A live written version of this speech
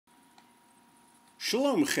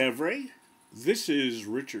Shalom Chevre, this is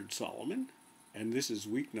Richard Solomon, and this is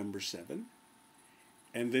week number 7,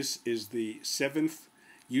 and this is the 7th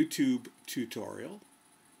YouTube tutorial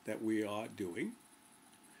that we are doing.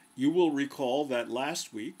 You will recall that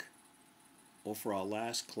last week, or for our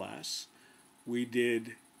last class, we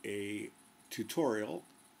did a tutorial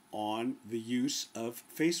on the use of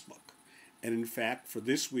Facebook, and in fact for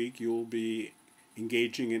this week you will be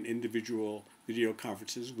engaging in individual video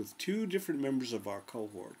conferences with 2 different members of our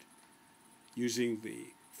cohort using the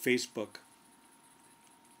Facebook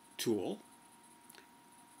tool,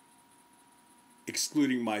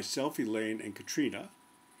 excluding myself, Elaine, and Katrina.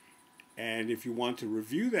 And if you want to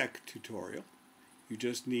review that tutorial, you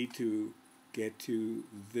just need to get to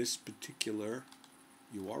this particular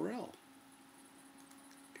URL,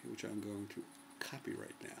 which I'm going to copy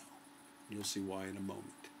right now. You'll see why in a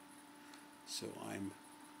moment. So I'm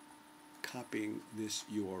copying this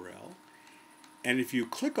URL, and if you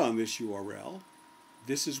click on this URL,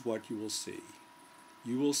 this is what you will see.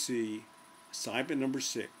 You will see assignment number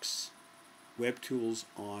 6, web tools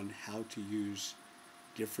on how to use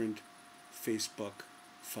different Facebook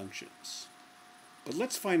functions. But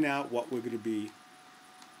let's find out what we're going to be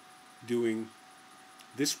doing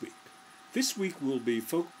this week. This week we'll be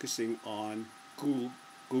focusing on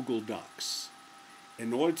Google Docs.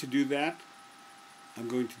 In order to do that, I'm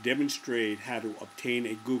going to demonstrate how to obtain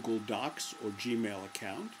a Google Docs or Gmail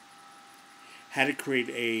account, how to create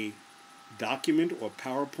a document or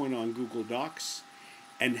PowerPoint on Google Docs,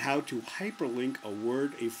 and how to hyperlink a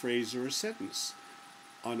word, a phrase, or a sentence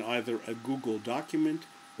on either a Google document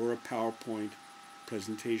or a PowerPoint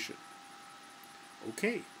presentation.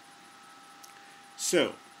 Okay,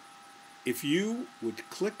 so if you would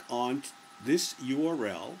click on this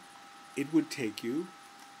URL, it would take you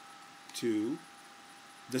to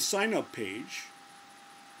the sign-up page,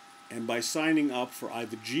 and by signing up for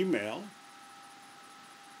either Gmail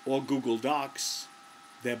or Google Docs,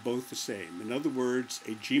 they're both the same. In other words,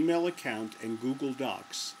 a Gmail account and Google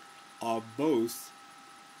Docs are both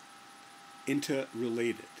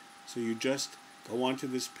interrelated. So you just go onto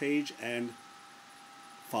this page and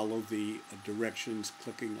follow the directions,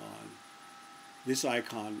 clicking on this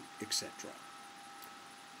icon, etc.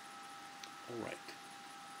 All right.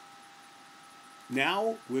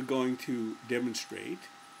 Now we're going to demonstrate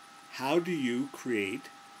how do you create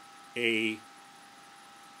a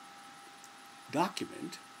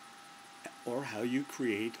document or how you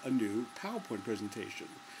create a new PowerPoint presentation.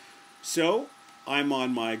 So I'm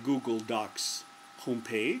on my Google Docs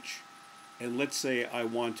homepage, and let's say I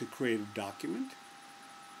want to create a document.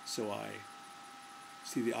 So I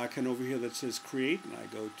see the icon over here that says create, and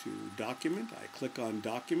I go to document. I click on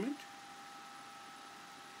document.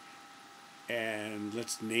 And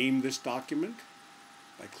let's name this document.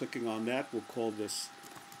 By clicking on that, we'll call this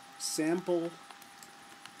sample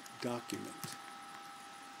document.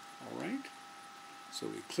 All right? So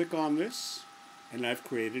we click on this, and I've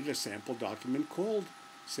created a sample document called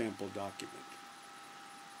sample document.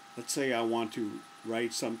 Let's say I want to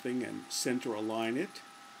write something and center align it.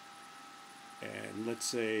 And let's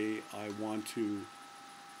say I want to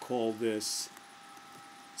call this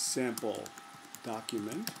sample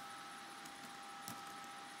document.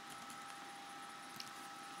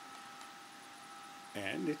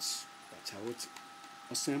 And that's how it's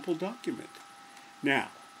a sample document. Now,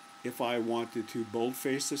 if I wanted to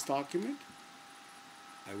boldface this document,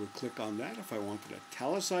 I would click on that. If I wanted to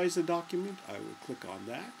italicize the document, I would click on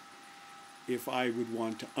that. If I would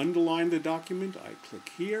want to underline the document, I click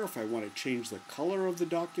here. If I want to change the color of the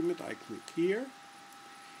document, I click here.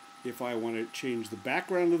 If I want to change the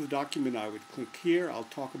background of the document, I would click here. I'll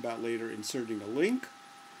talk about later inserting a link.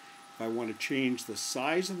 If I want to change the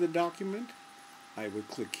size of the document, I would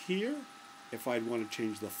click here. If I'd want to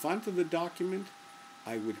change the font of the document,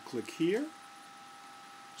 I would click here.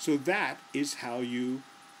 So that is how you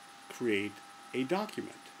create a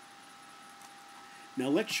document. Now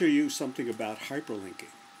let's show you something about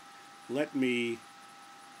hyperlinking. Let me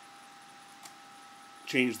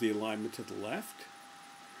change the alignment to the left,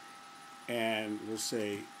 and we'll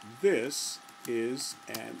say this is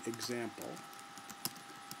an example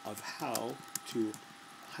of how to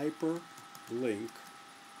hyperlink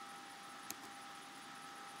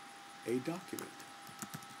a document.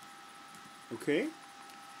 Okay?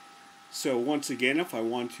 So once again, if I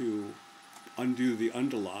want to undo the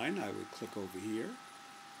underline, I would click over here.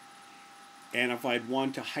 And if I'd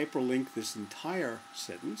want to hyperlink this entire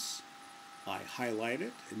sentence, I highlight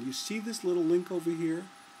it, and you see this little link over here,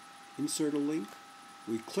 insert a link.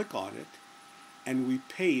 We click on it, and we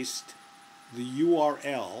paste the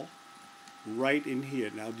URL right in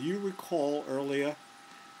here. Now, do you recall earlier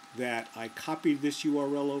that I copied this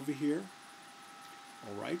URL over here?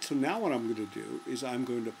 All right, so now what I'm going to do is I'm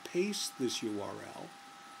going to paste this URL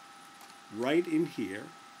right in here.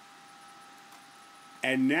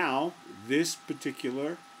 And now this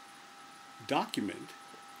particular document,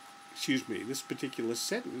 this particular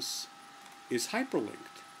sentence is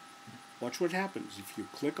hyperlinked. Watch what happens. If you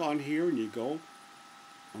click on here and you go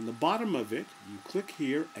on the bottom of it, you click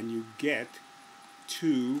here and you get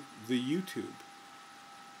to the YouTube.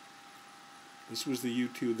 This was the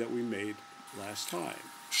YouTube that we made last time.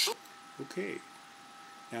 Okay.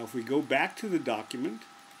 Now if we go back to the document,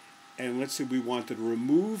 and let's say we wanted to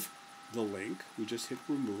remove the link, we just hit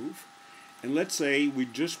remove. And let's say we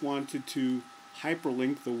just wanted to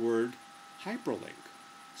hyperlink the word hyperlink.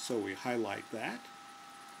 So we highlight that.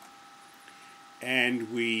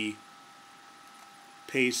 And we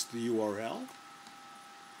paste the URL.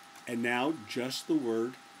 And now just the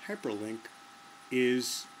word hyperlink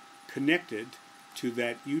is connected to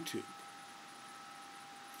that YouTube.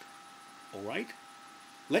 All right.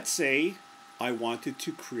 Let's say I wanted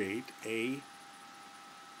to create a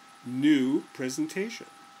new presentation.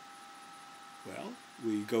 Well,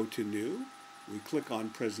 we go to new, we click on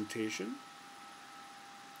presentation,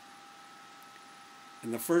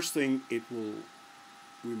 and the first thing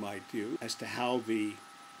we might do as to how the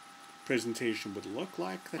presentation would look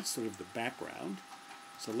like, that's sort of the background.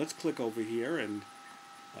 So let's click over here and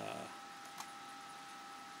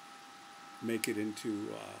make it into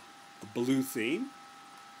a blue theme.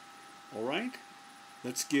 All right,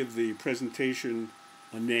 let's give the presentation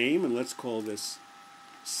a name, and let's call this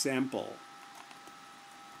sample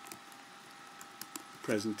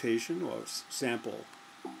presentation or sample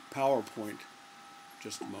PowerPoint.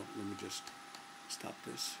 Just a moment, let me just stop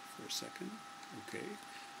this for a second. Okay,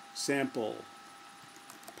 sample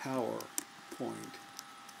PowerPoint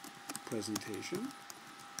presentation.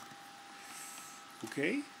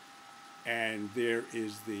 Okay, and there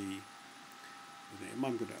is the name.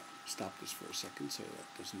 I'm going to stop this for a second so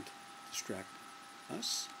that doesn't distract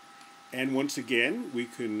us. And once again, we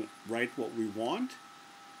can write what we want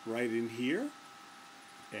right in here.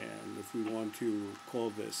 And if we want to call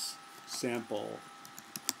this sample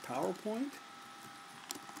PowerPoint,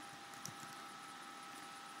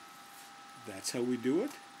 that's how we do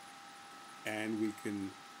it. And we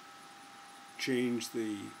can change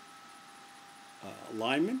the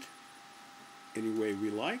alignment any way we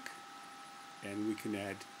like. And we can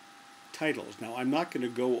add titles. Now, I'm not going to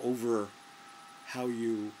go over how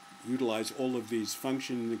you utilize all of these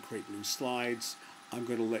functions and create new slides. I'm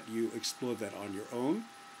going to let you explore that on your own.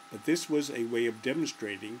 But this was a way of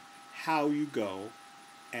demonstrating how you go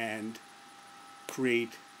and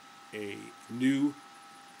create a new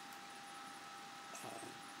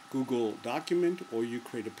Google document, or you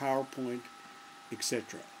create a PowerPoint,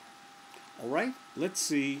 etc. All right, let's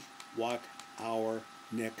see what our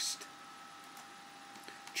next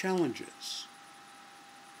challenge is.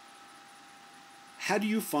 How do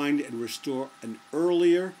you find and restore an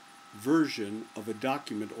earlier version of a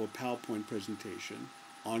document or PowerPoint presentation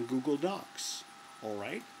on Google Docs? All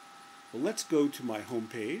right, well, let's go to my home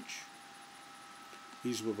page.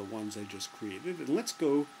 These were the ones I just created, and let's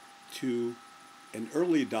go to an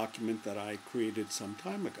early document that I created some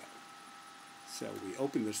time ago. So we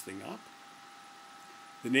open this thing up.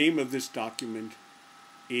 The name of this document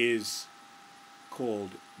is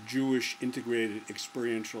called Jewish Integrated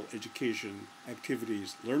Experiential Education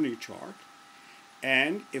Activities Learning Chart.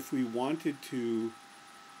 And if we wanted to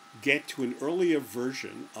get to an earlier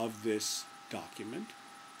version of this document,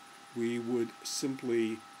 we would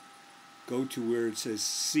simply go to where it says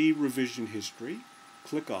See Revision History,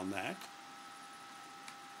 click on that,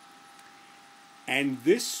 and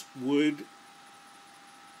this would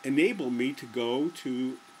enable me to go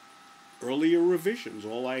to earlier revisions.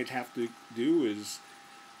 All I'd have to do is,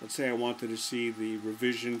 let's say I wanted to see the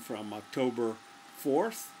revision from October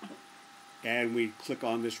 4th, and we click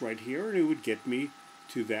on this right here, and it would get me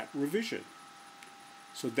to that revision.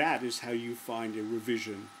 So that is how you find a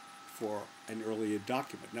revision for an earlier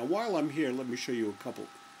document. Now, while I'm here, let me show you a couple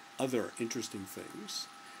other interesting things.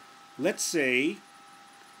 Let's say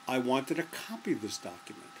I wanted to copy this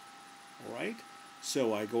document. All right,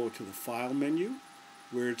 so I go to the File menu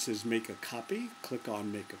where it says Make a Copy. Click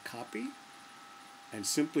on Make a Copy and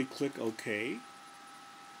simply click OK.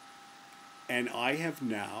 And I have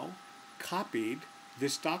now copied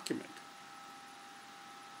this document.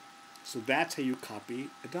 So that's how you copy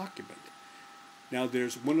a document. Now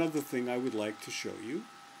there's one other thing I would like to show you,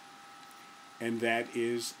 and that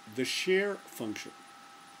is the share function.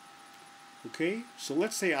 Okay, so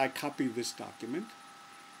let's say I copy this document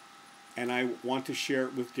and I want to share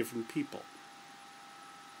it with different people.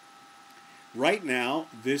 Right now,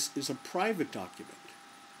 this is a private document.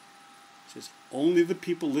 It says only the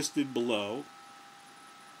people listed below.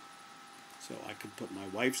 So I could put my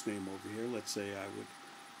wife's name over here. Let's say I would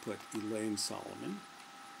put Elaine Solomon.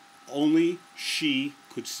 Only she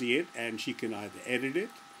could see it, and she can either edit it,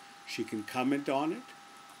 she can comment on it,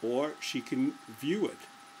 or she can view it.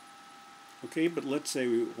 Okay, but let's say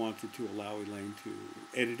we wanted to allow Elaine to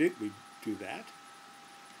edit it. We do that.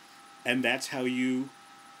 And that's how you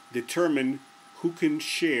determine who can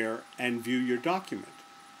share and view your document.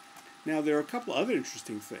 Now, there are a couple other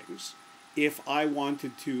interesting things. If I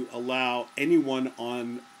wanted to allow anyone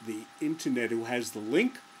on the internet who has the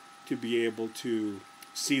link to be able to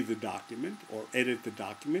see the document or edit the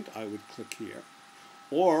document, I would click here.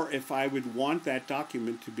 Or if I would want that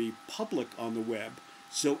document to be public on the web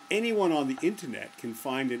so anyone on the internet can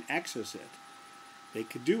find and access it, they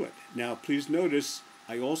could do it. Now, please notice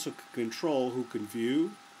I also can control who can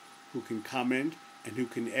view, who can comment, and who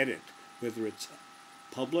can edit, whether it's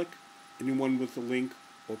public, anyone with the link,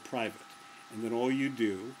 or private. And then all you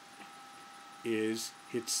do is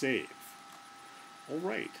hit save. All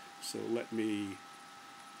right, so let me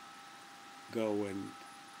go and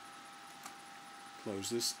close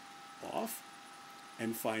this off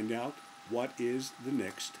and find out what is the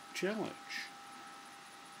next challenge.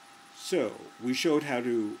 So we showed how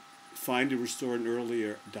to find and restore an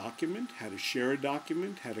earlier document, how to share a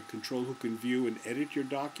document, how to control who can view and edit your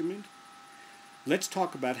document. Let's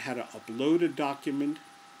talk about how to upload a document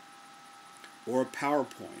or a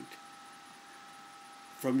PowerPoint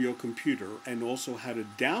from your computer, and also how to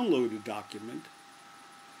download a document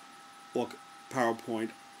or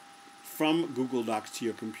PowerPoint from Google Docs to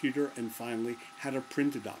your computer, and finally how to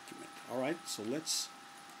print a document. All right, so let's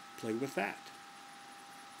play with that.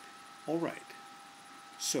 All right,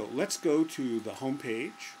 so let's go to the home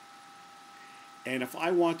page, and if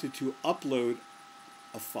I wanted to upload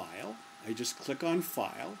a file, I just click on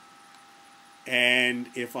File, and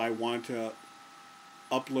if I want to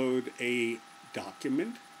upload a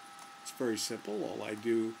document, it's very simple. All I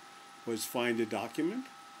do was find a document,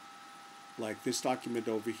 like this document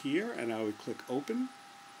over here, and I would click Open,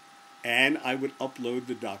 and I would upload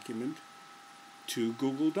the document to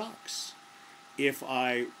Google Docs. If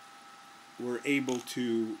I were able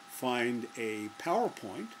to find a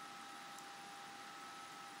PowerPoint,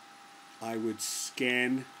 I would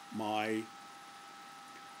scan my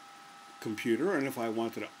computer, and if I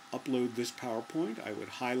wanted to upload this PowerPoint, I would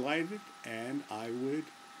highlight it and I would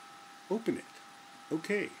open it.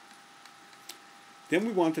 Okay. Then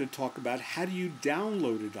we wanted to talk about how do you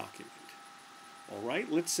download a document. All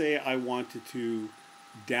right, let's say I wanted to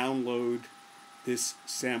download this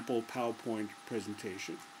sample PowerPoint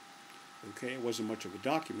presentation. Okay, it wasn't much of a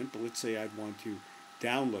document, but let's say I'd want to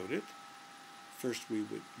download it. First we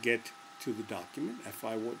would get to the document. If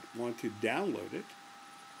I would want to download it,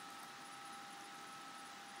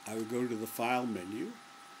 I would go to the File menu,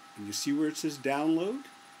 and you see where it says Download?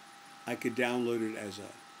 I could download it as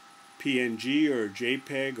a PNG or a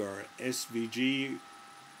JPEG or a SVG,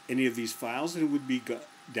 any of these files, and it would be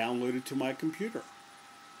downloaded to my computer.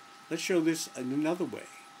 Let's show this in another way.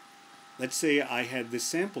 Let's say I had this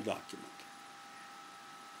sample document,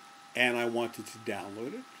 and I wanted to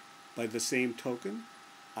download it. By the same token,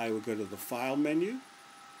 I would go to the File menu,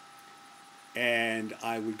 and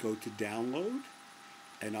I would go to Download,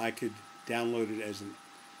 and I could download it as an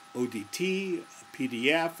ODT, a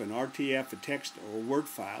PDF, an RTF, a text, or a Word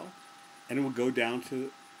file, and it would go down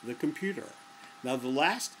to the computer. Now the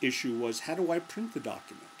last issue was, how do I print the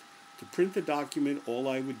document? To print the document, all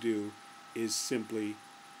I would do is simply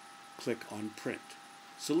click on Print.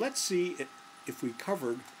 So let's see if we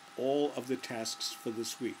covered all of the tasks for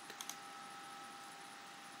this week.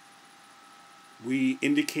 We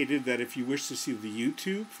indicated that if you wish to see the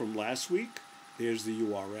YouTube from last week, there's the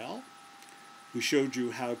URL. We showed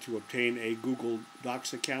you how to obtain a Google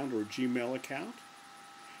Docs account or a Gmail account,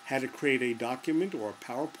 how to create a document or a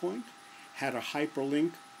PowerPoint, how to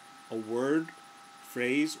hyperlink a word,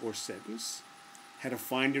 phrase, or sentence, how to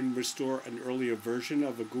find and restore an earlier version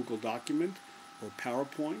of a Google document or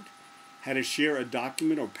PowerPoint, how to share a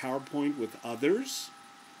document or PowerPoint with others,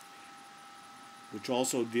 which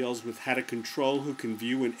also deals with how to control who can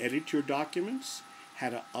view and edit your documents, how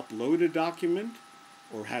to upload a document,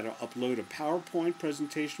 or how to upload a PowerPoint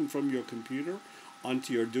presentation from your computer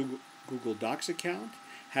onto your Google Docs account,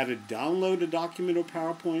 how to download a document or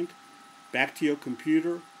PowerPoint back to your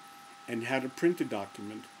computer, and how to print a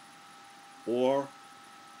document or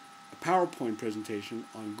a PowerPoint presentation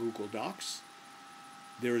on Google Docs.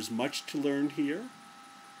 There is much to learn here.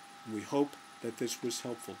 We hope that this was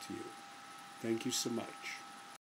helpful to you. Thank you so much.